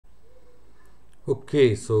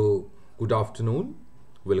Okay, so good afternoon.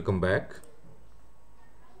 Welcome back.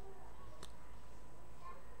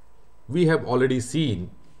 We have already seen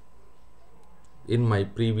in my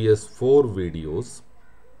previous 4 videos.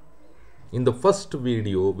 In the first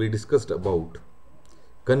video, we discussed about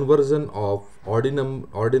conversion of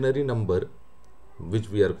ordinary number, which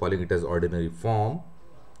we are calling it as ordinary form,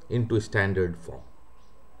 into standard form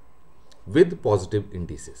with positive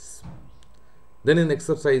indices. Then in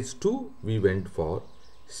exercise 2, we went for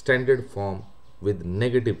standard form with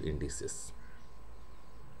negative indices.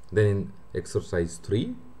 Then in exercise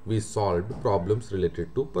 3, we solved problems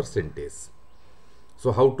related to percentage.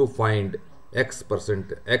 So how to find x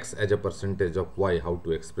as a percentage of y, how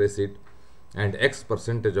to express it, and x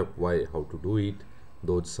percentage of y, how to do it.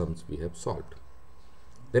 Those sums we have solved.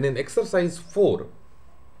 Then in exercise 4,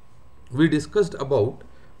 we discussed about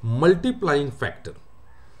multiplying factor.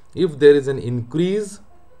 If there is an increase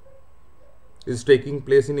is taking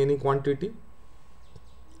place in any quantity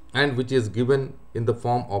and which is given in the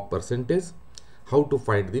form of percentage, how to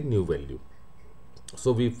find the new value.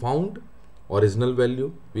 So we found original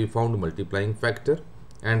value, we found multiplying factor,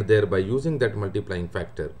 and thereby using that multiplying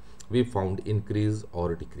factor we found increase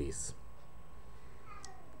or decrease.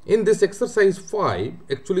 In this exercise 5,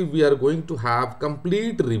 actually we are going to have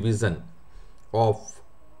complete revision of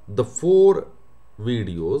the 4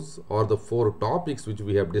 videos or the 4 topics which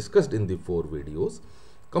we have discussed in the 4 videos.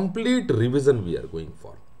 Complete revision we are going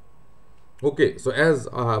for. Okay, so as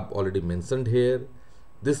I have already mentioned here,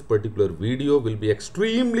 this particular video will be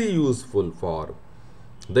extremely useful for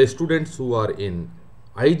the students who are in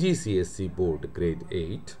IGCSE board grade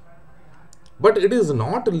 8. But it is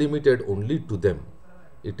not limited only to them.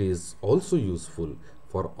 It is also useful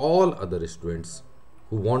for all other students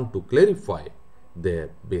who want to clarify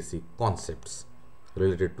their basic concepts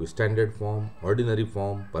related to standard form, ordinary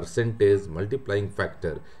form, percentage, multiplying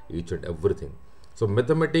factor, each and everything. So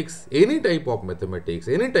mathematics, any type of mathematics,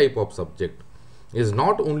 any type of subject is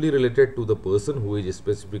not only related to the person who is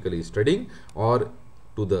specifically studying or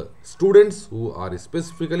to the students who are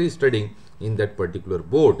specifically studying in that particular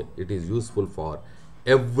board. It is useful for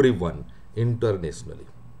everyone internationally.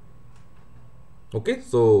 Okay,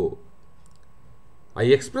 so I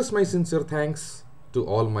express my sincere thanks to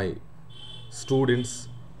all my students,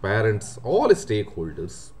 parents, all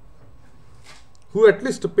stakeholders who at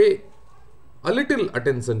least pay a little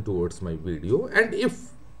attention towards my video, and if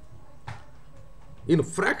in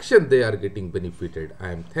fraction they are getting benefited,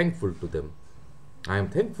 I am thankful to them. I am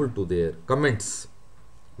thankful to their comments,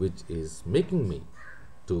 which is making me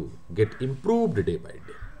to get improved day by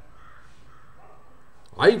day.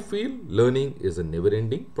 I feel learning is a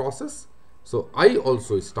never-ending process, so I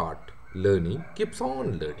also start learning, keeps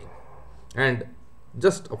on learning, and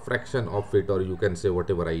just a fraction of it, or you can say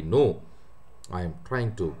whatever I know, I am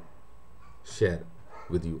trying to share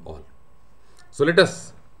with you all. So let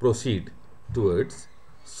us proceed towards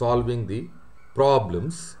solving the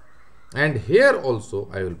problems, and here also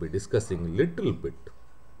I will be discussing little bit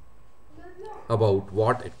about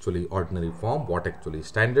what actually ordinary form, what actually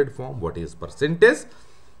standard form, what is percentage,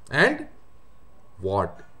 and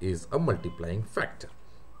what is a multiplying factor.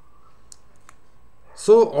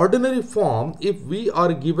 So ordinary form, if we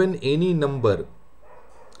are given any number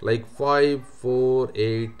like 5, 4,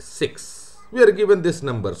 8, 6, we are given this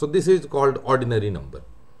number, so this is called ordinary number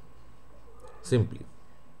simply.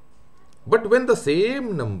 But when the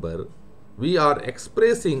same number we are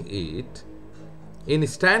expressing it in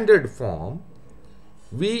standard form,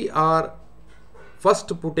 we are first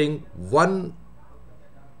putting one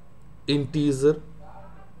integer,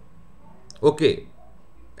 okay,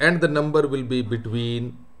 and the number will be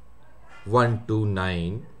between 1 to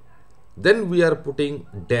 9. Then we are putting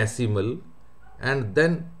decimal, and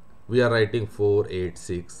then we are writing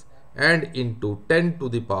 486, and into 10 to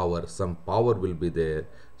the power, some power will be there.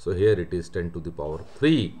 So here it is 10 to the power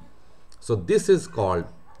 3. So this is called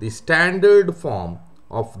the standard form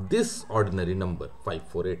of this ordinary number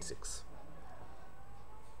 5486.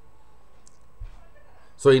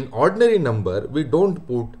 So in ordinary number, we don't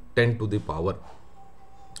put 10 to the power.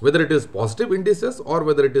 Whether it is positive indices or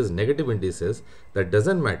whether it is negative indices, that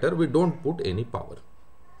doesn't matter. We don't put any power.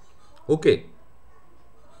 Okay.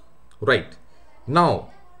 Right. Now,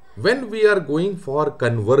 when we are going for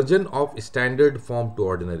conversion of standard form to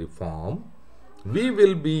ordinary form, we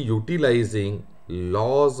will be utilizing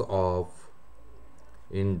laws of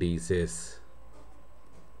indices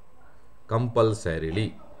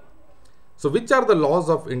compulsorily. So which are the laws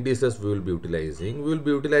of indices we will be utilizing? We will be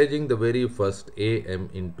utilizing the very first am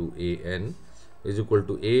into an is equal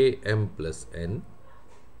to am plus n.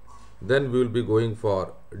 Then we will be going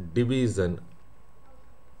for division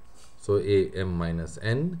so a m minus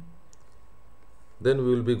n. Then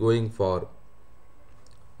we will be going for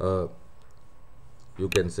you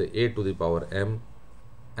can say a to the power m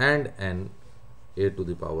and n a to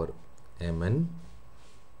the power mn.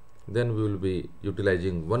 Then we will be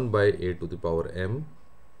utilizing 1 by a to the power m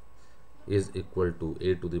is equal to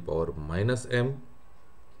a to the power minus m.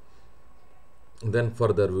 Then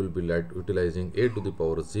further we will be utilizing a to the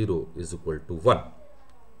power 0 is equal to 1.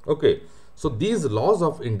 Okay, so these laws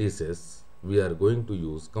of indices we are going to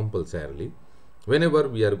use compulsorily whenever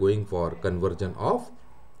we are going for conversion of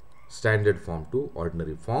standard form to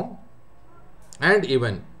ordinary form, and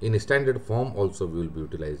even in standard form also we will be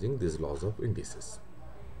utilizing these laws of indices.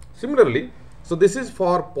 Similarly, so this is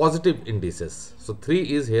for positive indices. So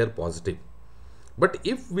 3 is here positive. But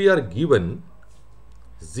if we are given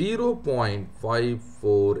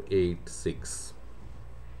 0.5486,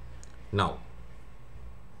 now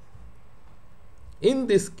in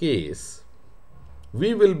this case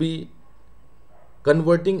we will be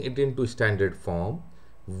converting it into standard form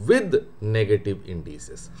with negative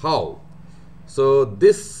indices. How? So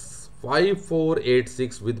this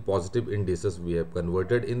 5486 with positive indices we have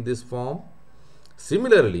converted in this form.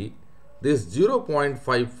 Similarly, this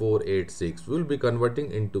 0.5486 will be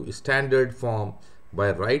converting into standard form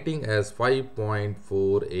by writing as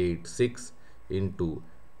 5.486 into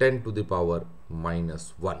 10 to the power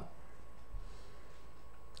minus 1.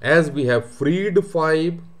 As we have freed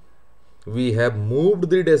 5, we have moved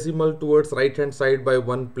the decimal towards right hand side by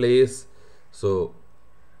 1 place. So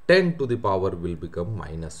 10 to the power will become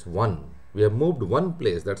minus 1. We have moved 1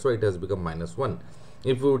 place, that's why it has become minus 1.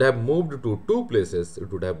 If we would have moved to 2 places,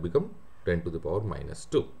 it would have become 10 to the power minus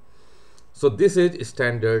 2. So this is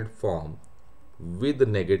standard form with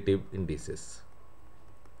negative indices.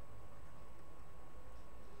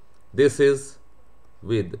 This is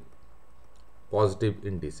with positive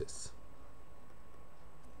indices.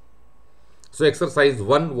 So exercise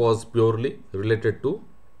 1 was purely related to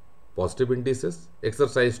positive indices.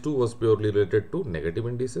 Exercise 2 was purely related to negative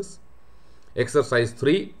indices. Exercise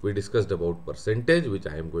 3 we discussed about percentage, which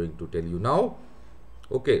I am going to tell you now.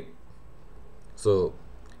 Okay. So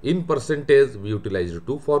in percentage we utilized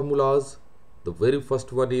 2 formulas. The very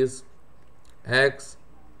first one is x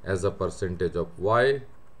as a percentage of y,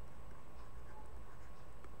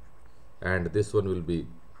 and this one will be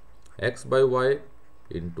x by y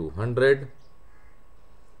into 100.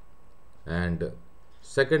 And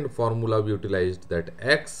second formula we utilized that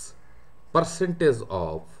x percentage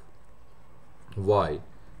of y,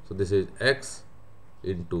 so this is x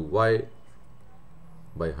into y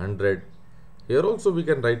by 100. Here also we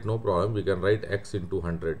can write, no problem, we can write x into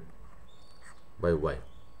 100 by y.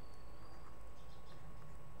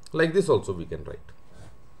 Like this also we can write.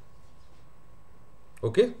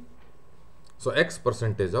 Okay, so x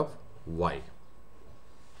percentage of y.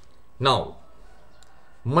 Now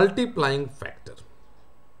multiplying factor.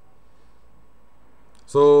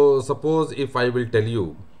 So suppose if I will tell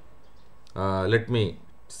you, let me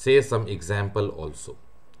say some example also.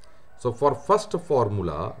 So for first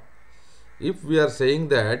formula, if we are saying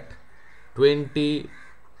that 20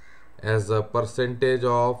 as a percentage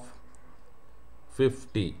of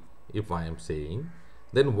 50, if I am saying,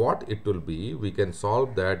 then what it will be, we can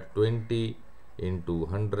solve that 20 into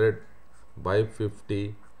 100 by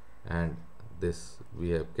 50, and this we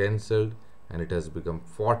have cancelled and it has become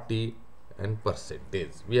 40, and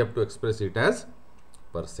percentage we have to express it as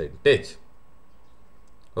percentage.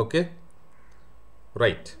 Okay,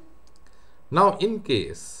 right. Now in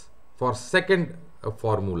case for second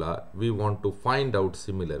formula we want to find out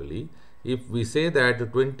similarly, if we say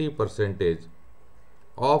that 20 percentage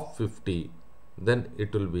of 50, then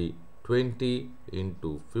it will be 20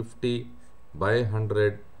 into 50 by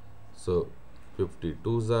 100. So 50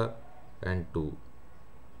 twos are and 2.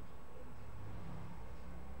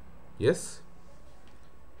 Yes.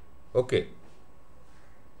 Okay.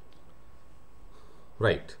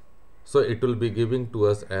 Right. So it will be giving to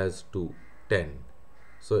us as 10.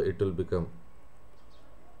 So it will become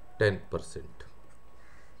 10%.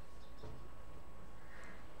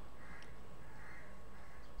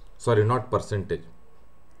 Sorry, not percentage.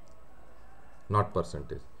 Not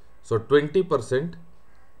percentage. So 20%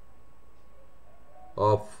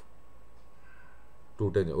 of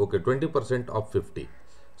 210. Okay, 20% of 50.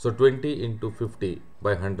 So 20 into 50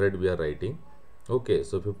 by 100 we are writing. Okay,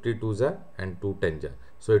 so 50 twos are and 2 tens are.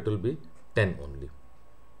 So it will be 10 only.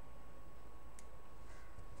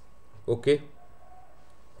 Okay,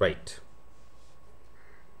 right.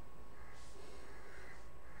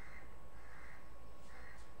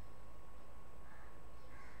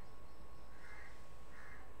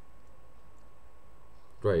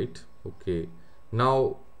 right? Okay,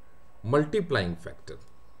 now multiplying factor.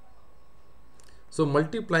 So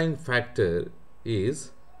multiplying factor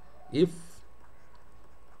is if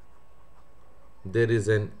there is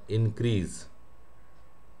an increase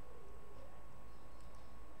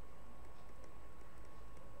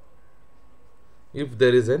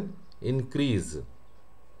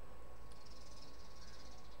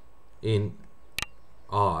in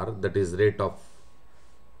R, that is rate of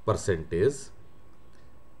percentage,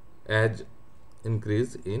 as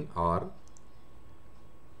increase in R,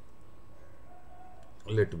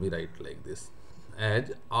 let me write like this,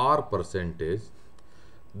 as R percentage,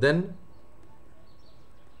 then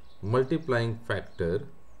multiplying factor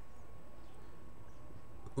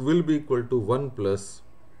will be equal to 1 plus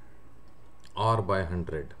R by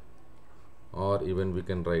 100, or even we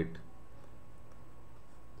can write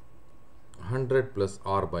 100 plus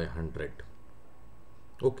R by 100.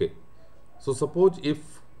 Okay, so suppose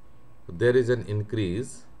if there is an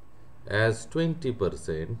increase as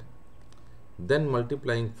 20%, then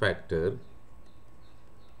multiplying factor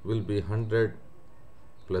will be 100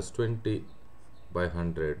 plus 20 by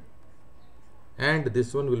 100, and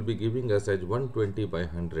this one will be giving us as 120 by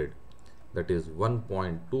 100, that is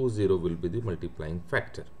 1.20 will be the multiplying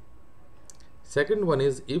factor. Second one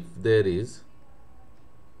is if there is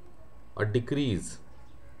a decrease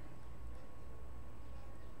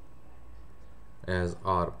as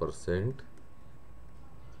R%,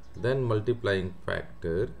 then multiplying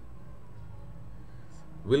factor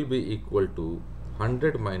will be equal to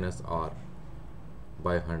 100 minus R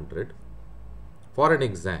by 100. For an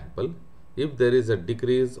example, if there is a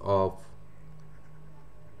decrease of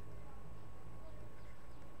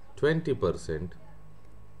 20%,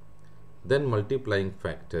 then multiplying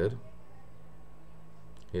factor,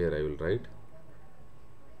 here I will write,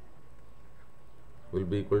 will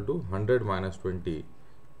be equal to 100 minus 20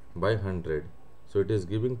 by 100. So it is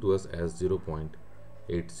giving to us as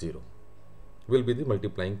 0.80 will be the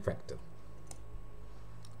multiplying factor.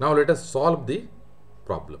 Now let us solve the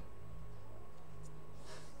problem.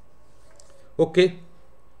 Okay,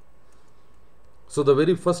 so the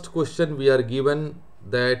very first question we are given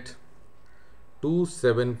that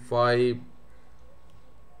 275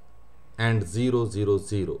 and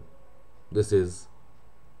 000, this is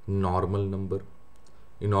normal number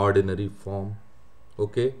in ordinary form.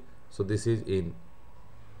 Okay, so this is in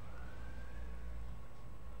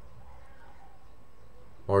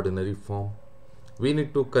ordinary form. We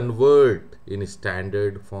need to convert in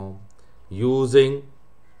standard form using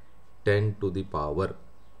 10 to the power.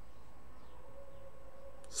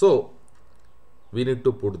 So we need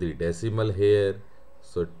to put the decimal here.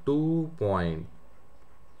 So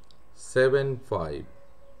 2.75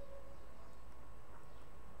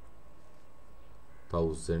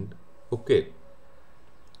 thousand. Okay,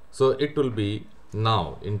 so it will be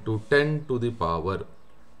now into 10 to the power.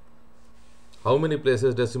 How many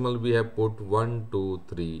places decimal we have put? 1, 2,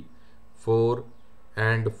 3, 4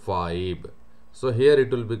 and 5. So here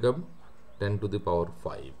it will become 10 to the power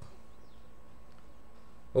 5.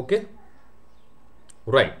 Okay,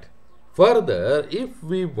 right. Further, if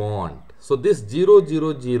we want, so this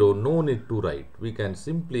 000, no need to write. We can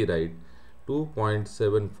simply write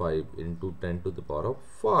 2.75 into 10 to the power of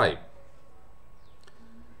 5.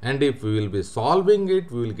 And if we will be solving it,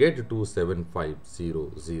 we will get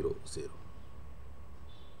 275,000.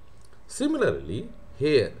 Similarly,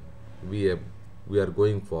 here we are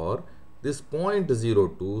going for this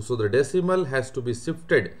 0.02. So the decimal has to be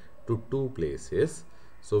shifted to 2 places.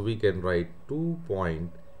 So we can write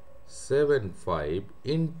 2.75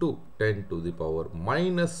 into 10 to the power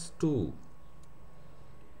minus 2.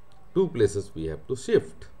 2 places we have to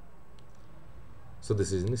shift. So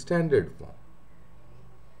this is in standard form.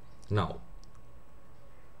 Now,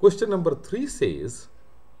 question number 3 says,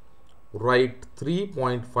 write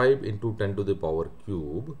 3.5 into 10 to the power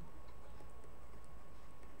cube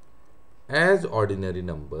as ordinary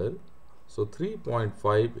number. So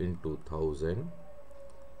 3.5 into 1000,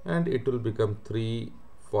 and it will become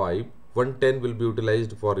 3.5. 110 will be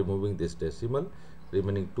utilized for removing this decimal.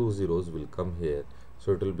 Remaining 2 zeros will come here.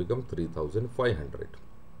 So it will become 3500.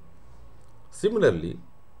 Similarly,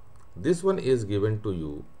 this one is given to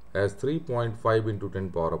you as 3.5 into 10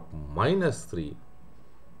 power of minus 3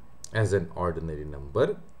 as an ordinary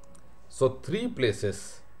number. So 3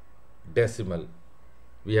 places decimal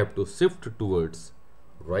we have to shift towards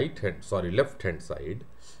left hand side.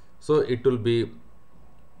 So it will be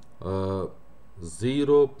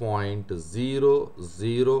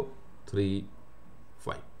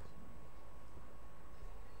 0.0035.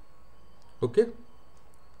 Okay,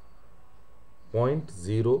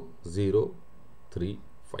 0.003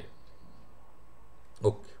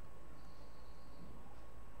 Okay.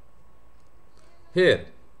 Here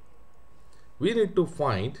we need to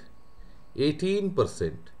find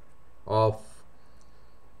 18% of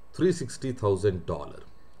 $360,000.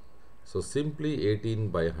 So simply 18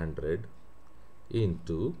 by 100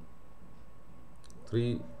 into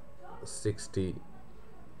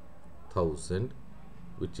 360,000,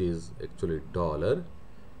 which is actually dollar.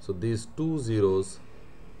 So these two zeros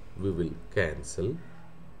we will cancel.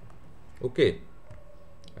 Okay,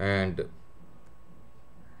 and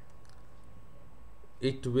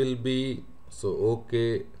it will be, so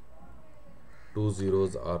okay, two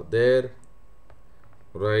zeros are there,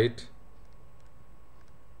 right?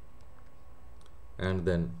 And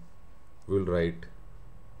then we'll write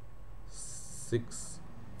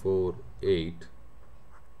 648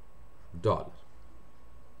 dollar.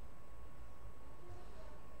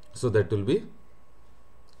 So that will be,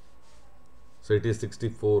 so it is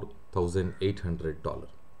 $64,800.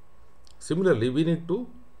 Similarly, we need to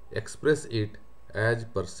express it as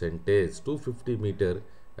percentage, 250 meter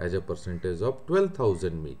as a percentage of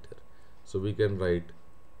 12,000 meter. So we can write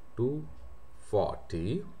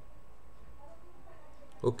 240,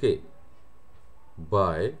 okay,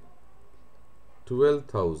 by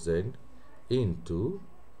 12,000 into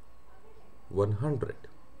 100.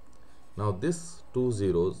 Now this two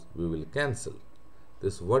zeros we will cancel.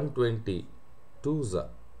 This 120 2s are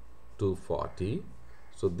 240.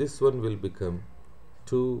 So this one will become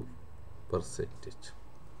 2%.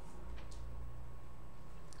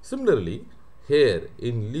 Similarly, here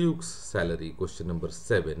in Luke's salary, question number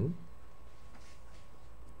 7,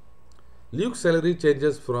 Luke's salary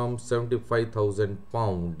changes from 75,000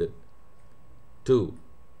 pound to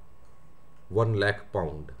 1 lakh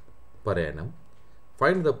pound per annum.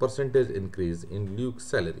 Find the percentage increase in Luke's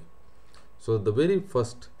salary. So the very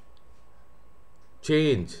first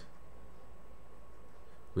change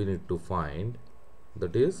we need to find,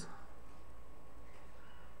 that is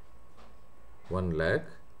 1 lakh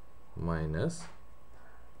minus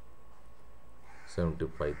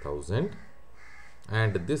 75,000,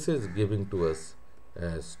 and this is giving to us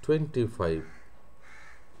as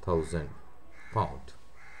 25,000 pound.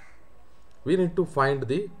 We need to find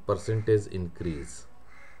the percentage increase.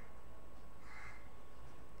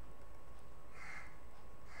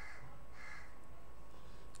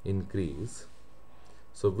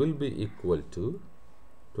 So will be equal to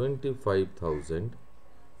 25,000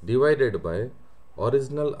 divided by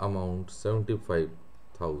original amount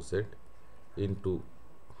 75,000 into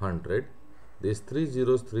 100. These three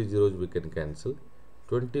zeros we can cancel.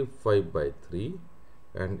 25 by 3,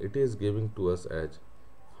 and it is giving to us as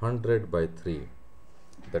 100 by 3,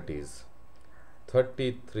 that is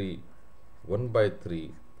 33 1 by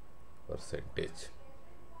 3 percentage.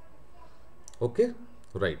 Okay,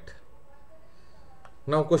 right.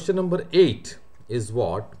 Now question number 8 is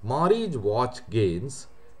what? Mari's watch gains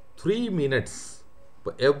 3 minutes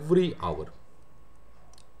per every hour.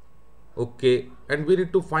 Okay, and we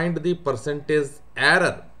need to find the percentage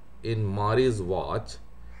error in Mari's watch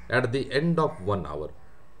at the end of 1 hour.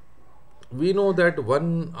 We know that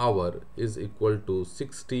 1 hour is equal to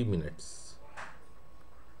 60 minutes.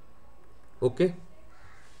 Okay,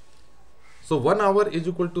 so 1 hour is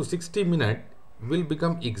equal to 60 minutes will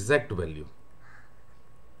become exact value.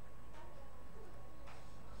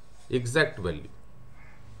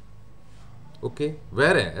 Okay,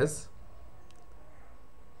 whereas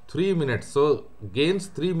 3 minutes, so gains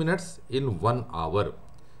 3 minutes in 1 hour.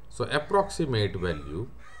 So approximate value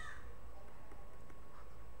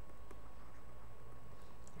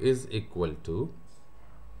is equal to,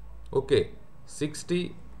 okay,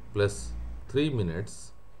 60 plus 3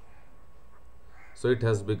 minutes. So it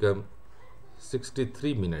has become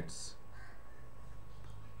 63 minutes.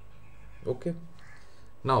 Okay.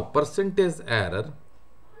 Now percentage error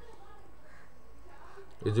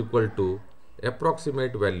is equal to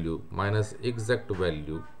approximate value minus exact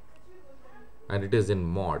value, and it is in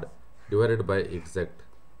mod, divided by exact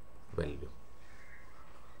value.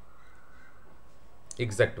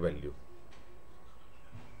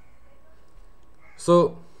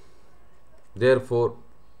 So therefore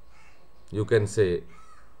you can say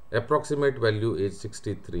approximate value is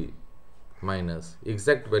 63 minus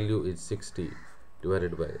exact value is 60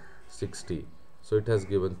 divided by 60. So it has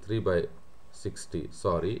given 3 by 60,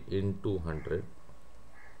 sorry, into 100.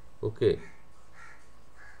 Okay,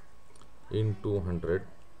 into 100,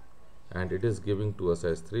 and it is giving to us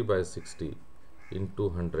as 3 by 60 into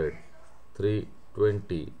 100,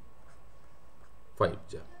 325.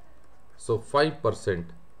 So 5%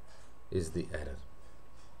 is the error.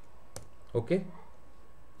 Okay,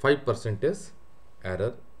 5% is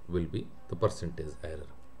error will be the percentage error.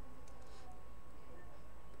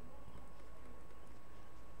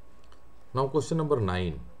 Now question number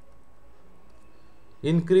 9.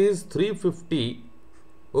 Increase 350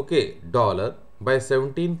 dollar by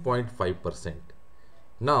 17.5%.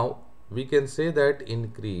 Now we can say that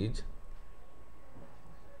increase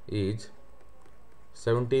is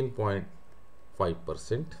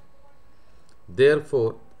 17.5%.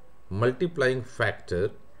 Therefore, multiplying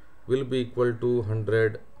factor will be equal to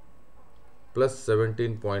 100 plus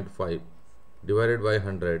 17.5 divided by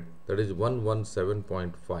 100, that is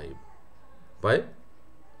 117.5 by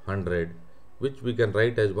 100, which we can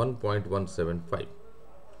write as 1.175.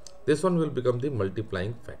 This one will become the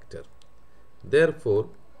multiplying factor. Therefore,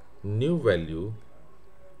 new value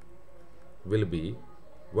will be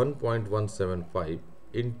 1.175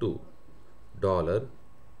 into $350.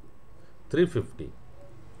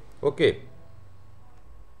 Okay.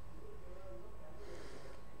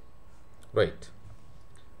 Right.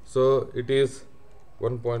 So it is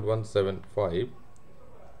 1.175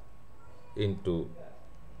 into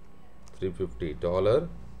 $350,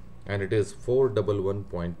 and it is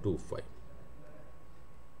 411.25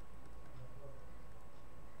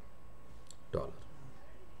 dollar.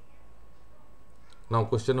 Now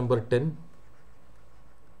question number 10.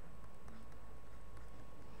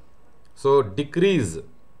 So decrease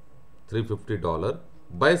 $350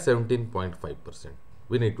 by 17.5%.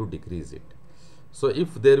 We need to decrease it. So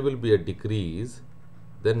if there will be a decrease,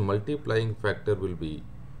 then multiplying factor will be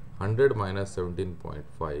 100 minus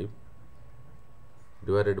 17.5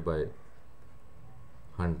 divided by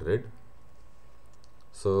 100.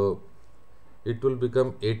 So it will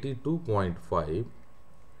become 82.5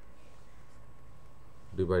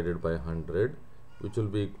 divided by 100, which will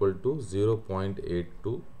be equal to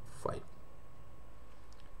 0.825.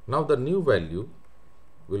 Now the new value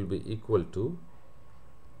will be equal to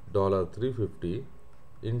 $350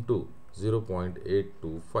 into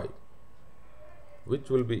 0.825, which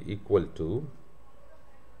will be equal to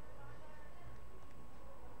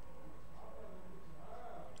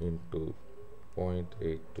into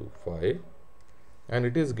 0.825, and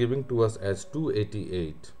it is giving to us as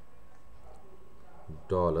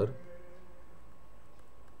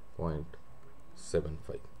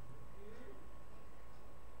 $288.75.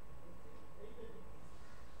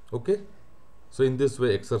 Okay, so in this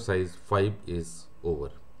way exercise 5 is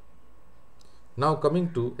over. Now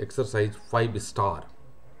coming to exercise 5 star.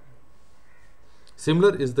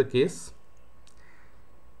 Similar is the case,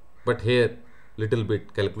 but here little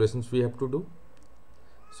bit calculations we have to do.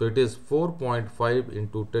 So it is 4.5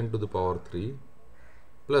 into 10 to the power 3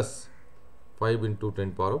 plus 5 into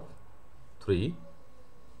 10 power of 3,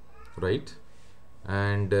 right?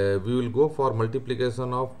 And we will go for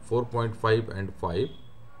multiplication of 4.5 and 5.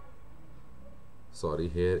 Sorry,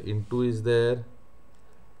 here into is there,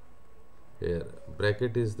 here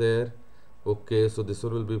bracket is there. Okay, so this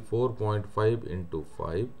one will be 4.5 into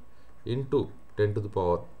 5 into 10 to the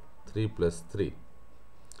power 3 plus 3.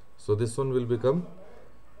 So this one will become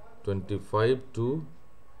 25 to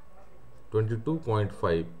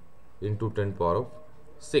 22.5 into 10 power of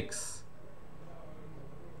 6.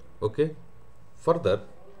 Okay, further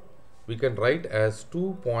we can write as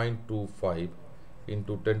 2.25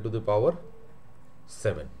 into 10 to the power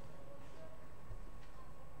 7.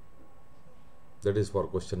 That is for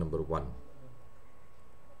question number 1.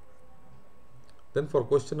 Then for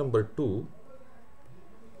question number 2,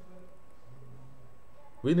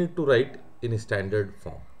 we need to write in a standard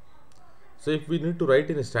form. So if we need to write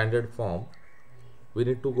in a standard form, we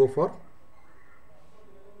need to go for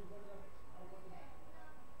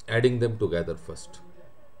adding them together first.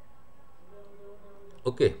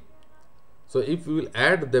 Okay, so if we will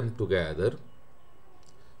add them together,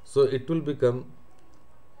 so it will become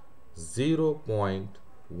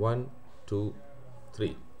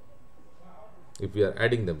 0.123 if we are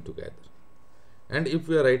adding them together. And if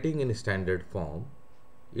we are writing in standard form,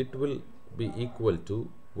 it will be equal to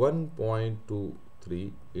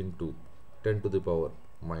 1.23 into 10 to the power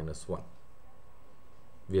minus 1.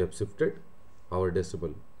 We have shifted our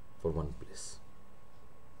decimal for one place.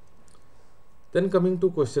 Then coming to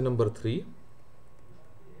question number 3,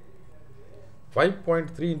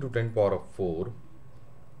 5.3 into 10 power of 4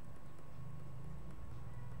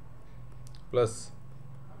 plus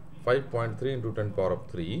 5.3 into 10 power of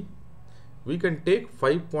 3. We can take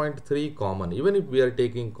 5.3 common, even if we are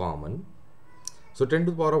taking common. So 10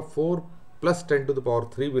 to the power of 4 plus 10 to the power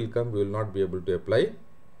 3 will come. We will not be able to apply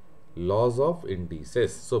laws of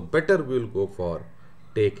indices. So better we will go for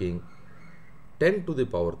taking 10 to the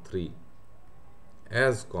power 3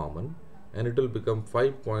 as common, and it will become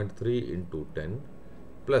 5.3 into 10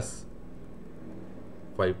 plus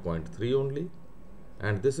 5.3 only,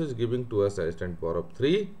 and this is giving to us as 10 power of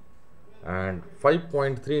 3, and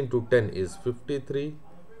 5.3 into 10 is 53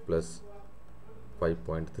 plus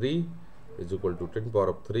 5.3 is equal to 10 power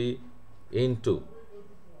of 3 into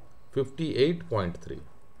 58.3,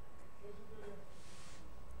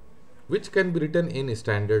 which can be written in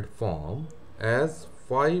standard form as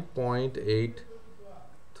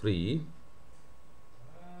 5.83,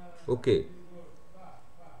 okay,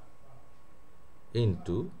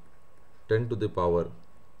 into 10 to the power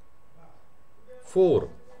 4.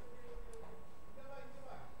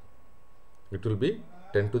 It will be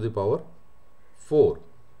 10 to the power 4.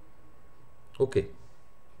 Okay,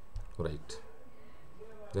 right.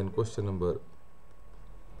 Then question number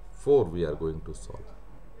 4 we are going to solve.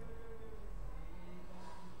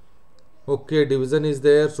 Okay, division is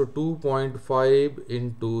there, so 2.5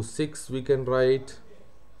 into 6 we can write,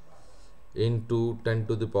 into 10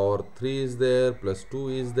 to the power 3 is there, plus 2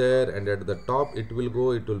 is there, and at the top it will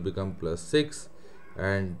go, it will become plus 6,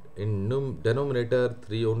 and in denominator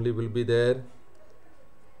 3 only will be there,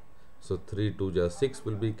 so 3 2 just 6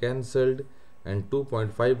 will be cancelled, and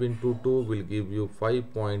 2.5 into 2 will give you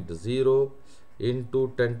 5.0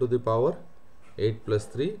 into 10 to the power 8 plus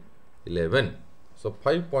 3 11, so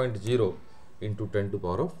 5.0 into 10 to the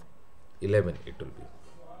power of 11 it will be.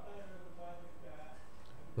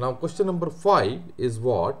 Now question number 5 is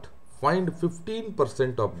what? Find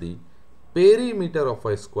 15% of the perimeter of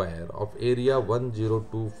a square of area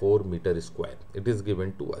 1024 meter square. It is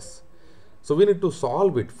given to us. So we need to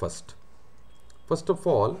solve it first. First of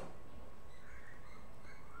all,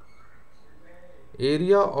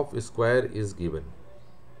 area of square is given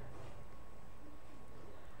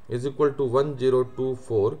is equal to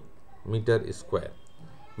 1024 meter square.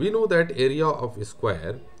 We know that area of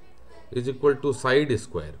square is equal to side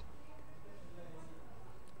square.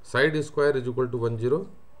 Side square is equal to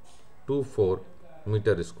 1024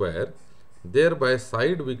 meter square. Thereby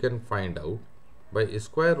side we can find out by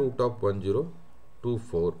square root of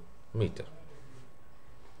 1024 meter.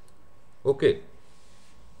 Okay.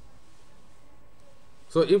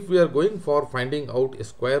 So if we are going for finding out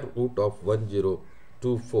square root of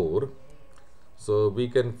 1024, so we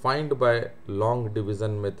can find by long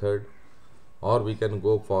division method, or we can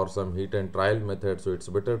go for some hit and trial method. So it's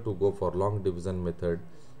better to go for long division method.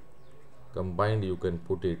 Combined you can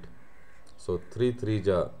put it. So 3 3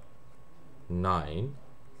 ja 9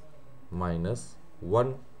 minus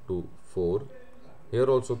 1 to 4. Here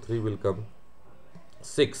also 3 will come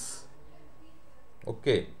 6.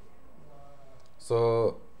 Okay.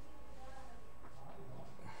 So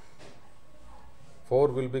 4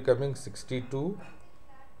 will be coming 62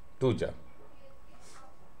 2 ja.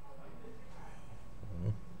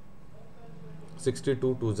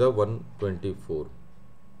 62 2 ja 124.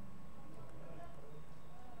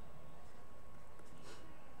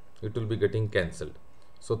 It will be getting cancelled.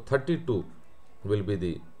 So 32 will be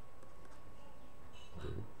the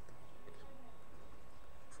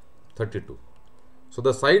 32. So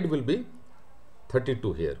the side will be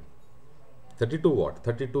 32 here. 32 what?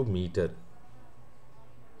 32 meter.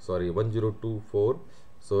 Sorry, 1024.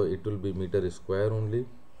 So it will be meter square only.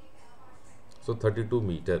 So 32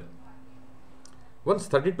 meter. Once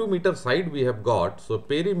 32 meter side we have got, so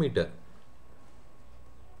perimeter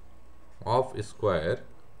of square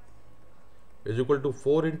is equal to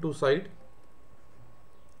 4 into side.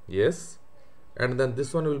 Yes. And then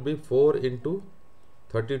this one will be 4 into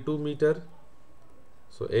 32 meter.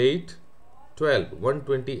 So 8, 12,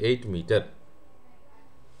 128 meter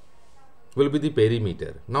will be the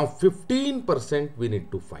perimeter. Now 15% we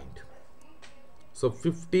need to find. So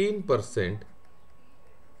 15%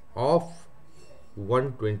 of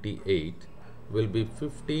 128 will be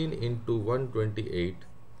 15 into 128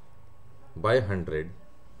 by 100.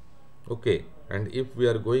 Okay, and if we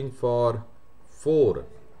are going for 4,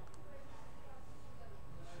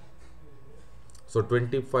 so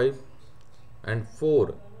 25, and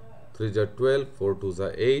 4 3 ja 12, 4 2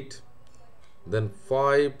 ja 8, then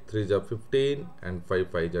 5 3 ja 15, and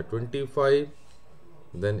 5 5 ja 25,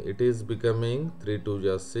 then it is becoming 3 2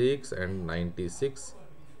 ja 6 and 96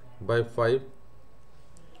 by 5.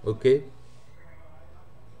 Okay.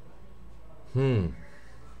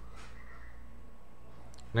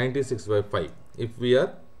 96 by 5. If we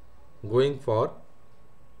are going for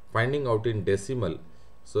finding out in decimal,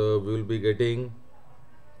 so we will be getting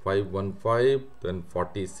 515, then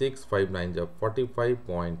 46, 5 9 ja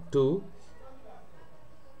 45.2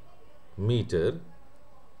 meter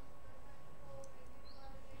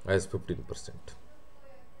as 15%.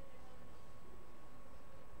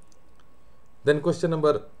 Then question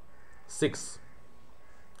number 6.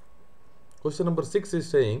 Question number 6 is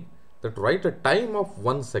saying that write a time of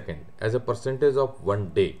 1 second as a percentage of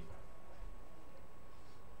 1 day.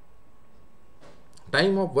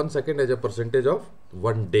 Time of 1 second as a percentage of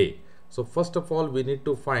 1 day. So first of all, we need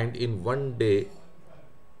to find in 1 day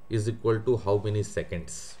is equal to how many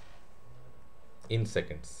seconds in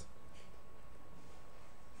seconds.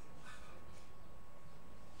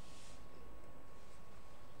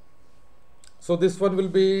 So this one will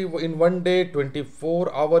be in 1 day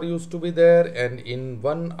 24 hour used to be there, and in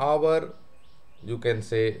 1 hour you can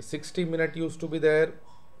say 60 minute used to be there.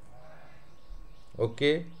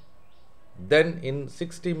 Okay, then in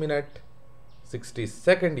 60 minute 60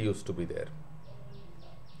 second used to be there.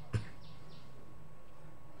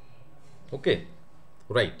 Okay,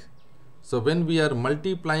 right. So when we are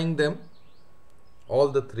multiplying them all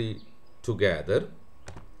the three together,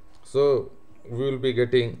 so we will be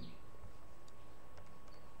getting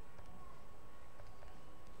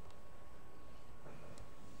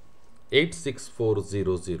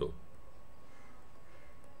 86400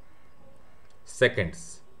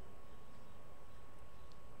 seconds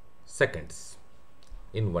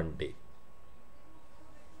in 1 day.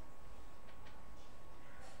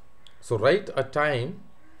 So write a time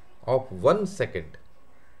of 1 second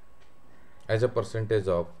as a percentage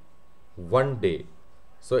of 1 day.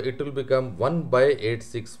 So it will become 1 by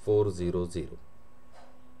 86400,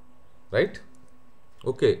 right?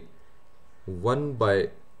 Okay, 1 by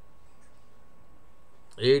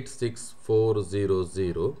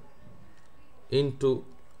 86400 into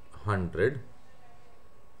 100,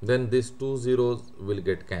 then these two zeros will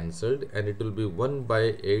get cancelled and it will be 1 by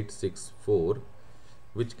 864,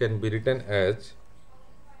 which can be written as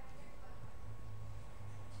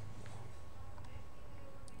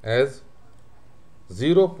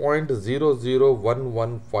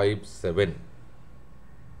 0.001157,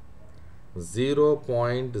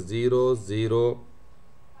 0.00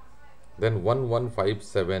 then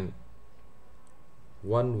 1157,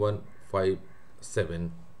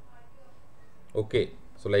 1157. Okay,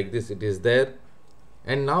 so like this it is there,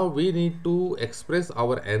 and now we need to express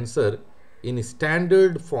our answer in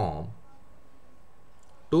standard form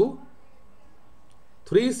to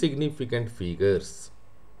 3 significant figures.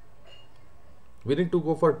 We need to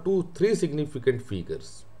go for 3 significant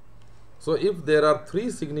figures. So if there are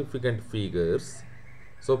 3 significant figures,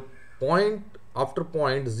 so point after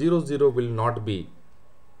point 00 will not be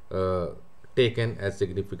taken as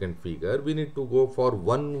significant figure. We need to go for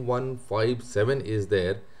 1157 is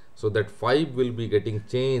there, so that 5 will be getting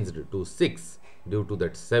changed to 6 due to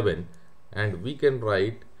that 7, and we can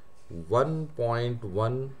write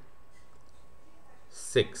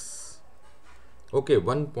 1.16. Okay,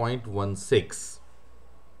 1.16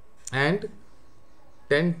 and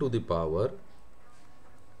 10 to the power.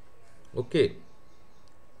 Okay,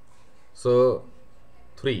 so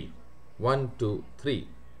 3, 1, 2, 3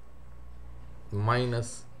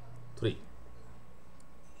 minus 3.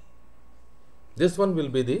 This one will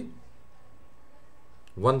be the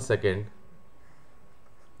 1 second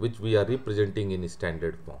which we are representing in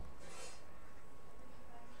standard form.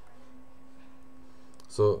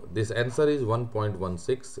 So this answer is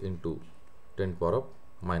 1.16 into 10 power of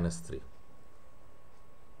minus 3.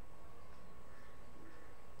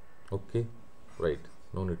 Okay, right,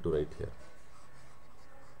 no need to write here.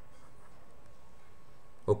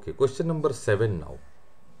 Okay, question number 7 now.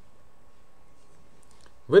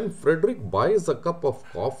 When Frederick buys a cup of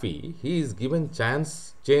coffee, he is given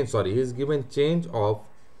change of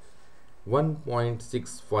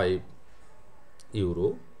 1.65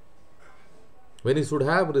 euro when he should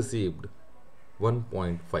have received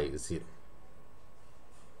 1.50.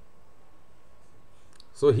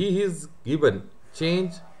 So he is given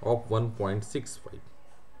change of 1.65.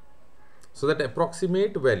 So that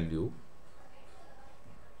approximate value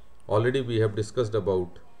already we have discussed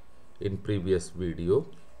about in previous video.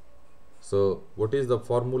 So what is the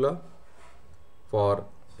formula for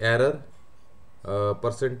error?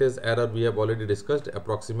 Percentage error we have already discussed,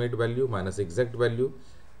 approximate value minus exact value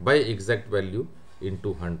by exact value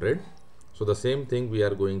into 100. So the same thing we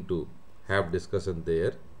are going to have discussion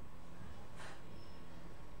there.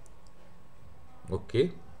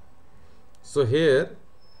 Okay, so here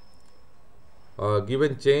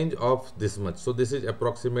given change of this much, so this is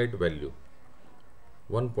approximate value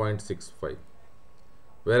 1.65,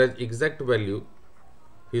 whereas exact value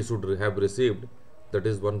he should have received, that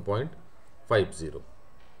is 1.50.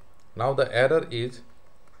 Now the error is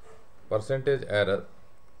percentage error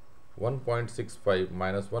 1.65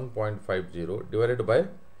 minus 1.50 divided by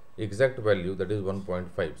exact value, that is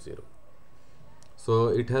 1.50. So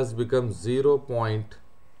it has become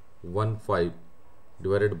 0.15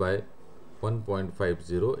 divided by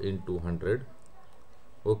 1.50 into 100.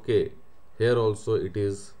 Okay, here also it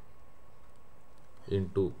is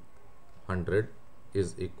into 100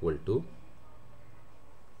 is equal to,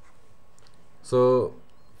 so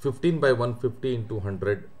 15 by 150 into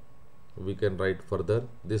 100 we can write further.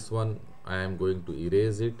 This one I am going to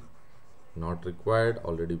erase it, not required,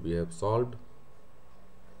 already we have solved.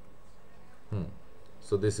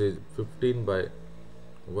 So this is 15 by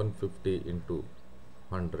 150 into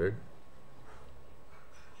 100.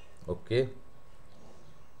 Okay,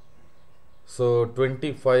 so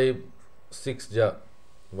 25 6 ja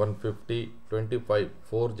 150, 25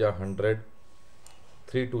 4 ja 100,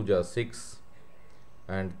 3 2 ja 6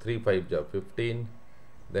 and 3 5 ja 15.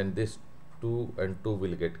 Then this 2 and 2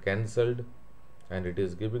 will get cancelled and it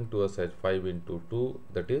is giving to us as 5 into 2,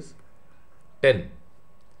 that is 10.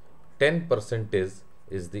 10%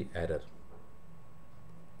 is the error.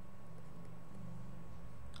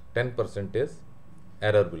 10%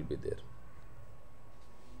 error will be there.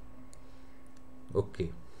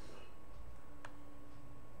 Okay.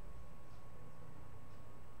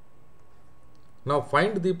 Now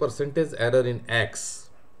find the percentage error in X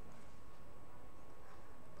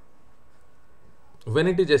when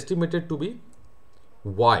it is estimated to be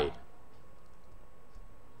Y.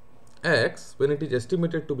 X when it is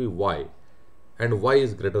estimated to be Y and Y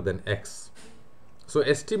is greater than X. So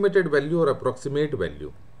estimated value or approximate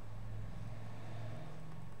value.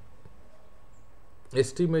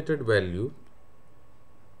 Estimated value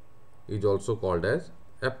is also called as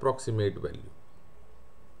approximate value.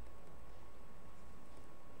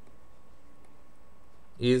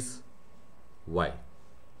 Is Y.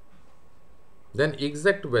 Then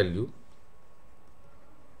exact value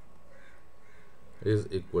is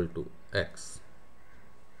equal to X.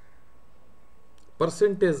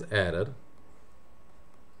 Percentage error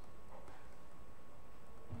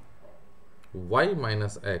Y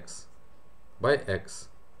minus X by X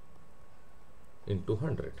into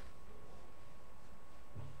 100.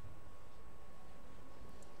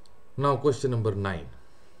 Now question number 9.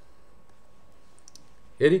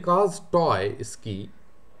 Erika's toy ski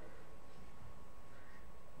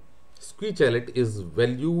chalet is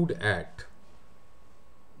valued at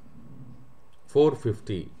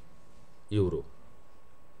 450 euro.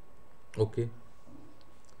 Okay.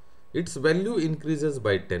 Its value increases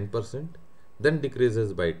by 10%, then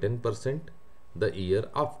decreases by 10% the year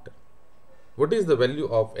after. What is the value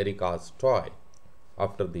of Erika's toy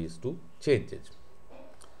after these two changes?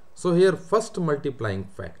 So here first multiplying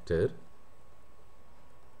factor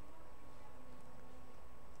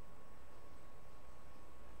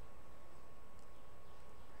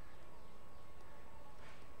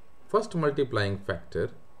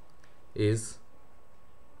is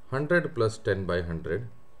 100 plus 10 by 100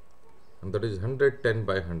 and that is 110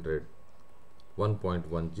 by 100,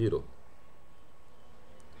 1.10.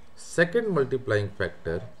 Second multiplying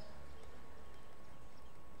factor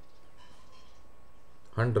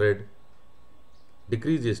 100,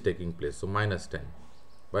 decrease is taking place, so minus 10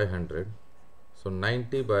 by 100, so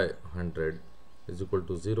 90 by 100 is equal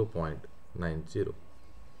to 0.90.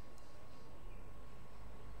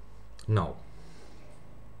 Now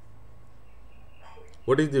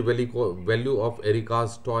what is the value of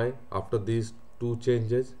Erika's toy after these two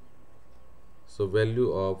changes? So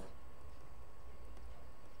value of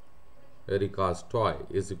Erika's toy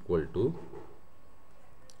is equal to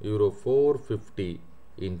euro 450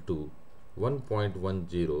 into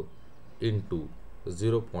 1.10 into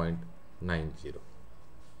 0.90.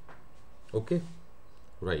 Okay,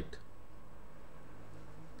 right.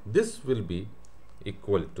 This will be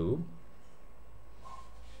equal to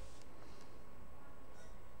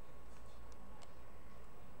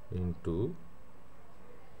into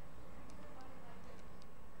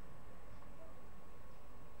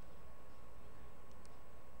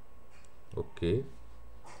okay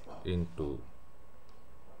into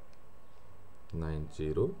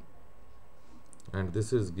 90 and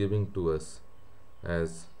this is giving to us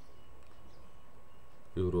as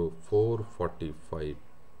euro 445.50.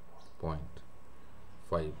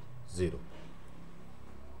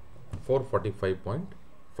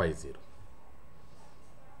 445.50.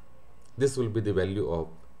 This will be the value of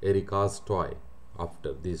Erika's toy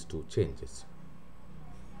after these two changes.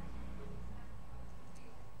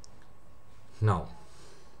 Now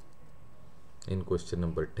in question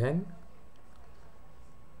number 10,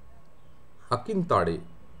 Akintade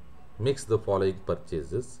makes the following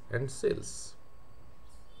purchases and sells.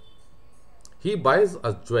 He buys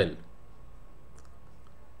a jewel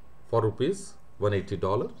for rupees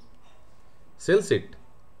 $180, sells it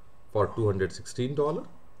for $216.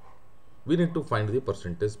 We need to find the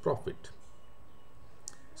percentage profit.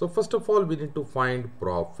 So first of all, we need to find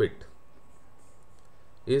profit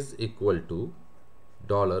is equal to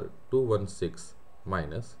 $216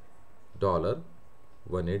 minus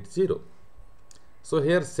 $180. So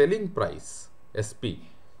here selling price SP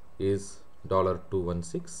is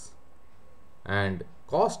 $216 and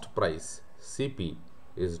cost price CP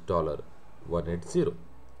is $180.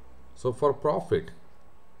 So for profit,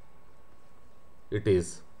 it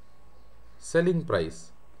is selling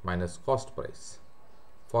price minus cost price.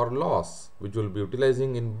 For loss, which will be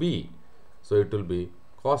utilizing in B, so it will be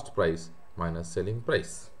cost price minus selling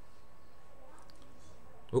price.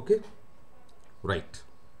 Okay, right.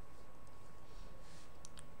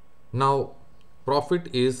 Now profit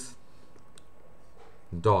is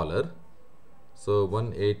dollar, so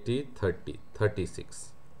 180 30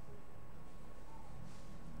 36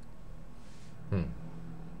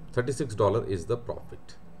 $36 is the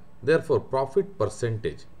profit. Therefore profit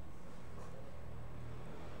percentage,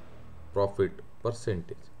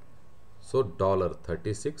 so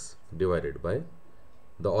 $36 divided by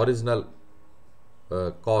the original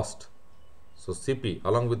cost, so CP,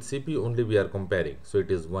 along with CP only we are comparing, so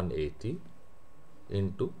it is 180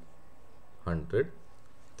 into 100,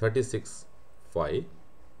 36 5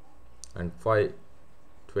 and 5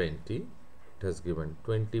 20, it has given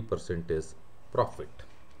 20% profit.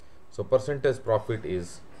 So percentage profit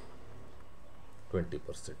is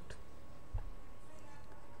 20%.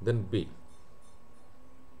 Then B.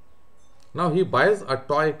 Now he buys a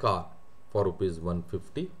toy car for rupees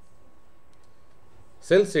 150,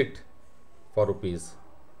 sells it for rupees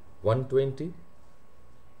 120.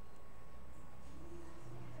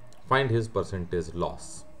 Find his percentage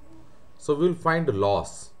loss. So we will find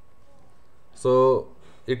loss. So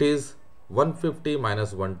it is 150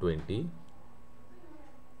 minus 120.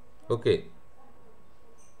 Okay.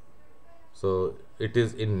 So it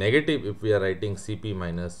is in negative if we are writing CP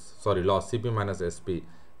minus, loss, CP minus SP.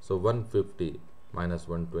 So 150 minus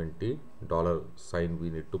 120, dollar sign we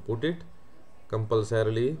need to put it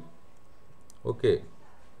compulsorily. Okay.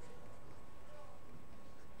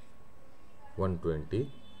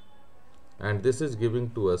 120, and this is giving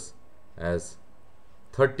to us as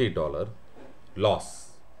 $30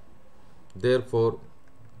 loss. Therefore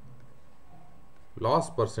loss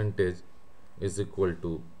percentage is equal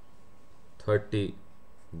to 30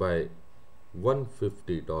 by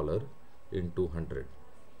 $150 into 100.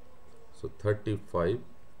 So 35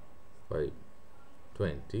 by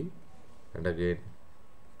 20, and again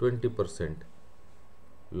 20%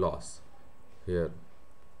 loss. Here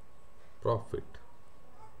profit.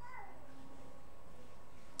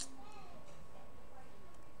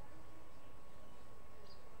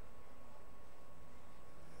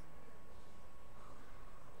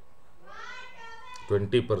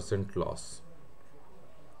 %20 loss.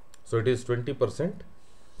 So it is 20%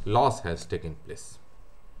 loss has taken place.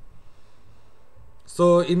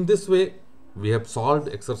 So in this way we have solved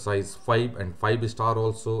exercise 5 and 5 star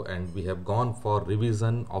also, and we have gone for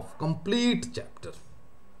revision of complete chapter.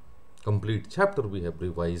 Complete chapter we have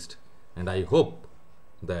revised, and I hope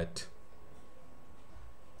that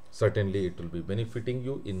certainly it will be benefiting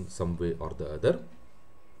you in some way or the other.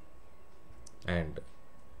 And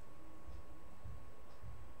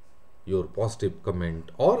your positive comment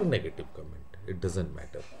or negative comment, it doesn't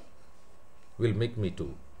matter, will make me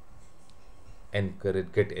to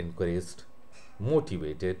get encouraged,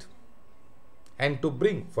 motivated, and to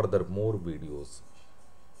bring further more videos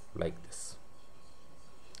like this.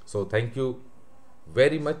 So thank you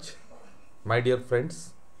very much, my dear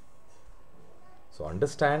friends. So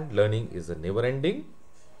understand, learning is a never ending,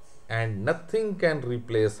 and nothing can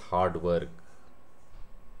replace hard work.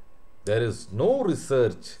 There is no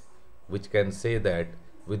research which can say that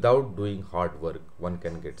without doing hard work one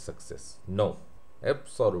can get success. No,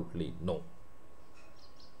 absolutely no.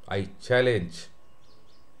 I challenge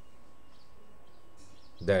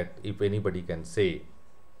that if anybody can say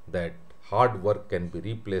that hard work can be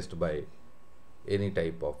replaced by any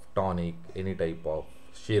type of tonic, any type of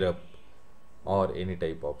syrup, or any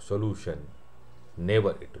type of solution,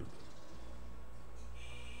 never it will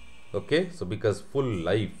be. Okay, so because full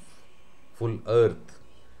life, full earth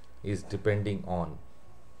is depending on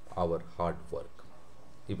our hard work.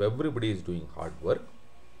 If everybody is doing hard work,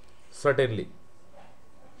 certainly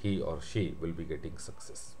he or she will be getting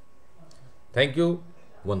success. Thank you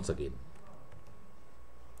once again.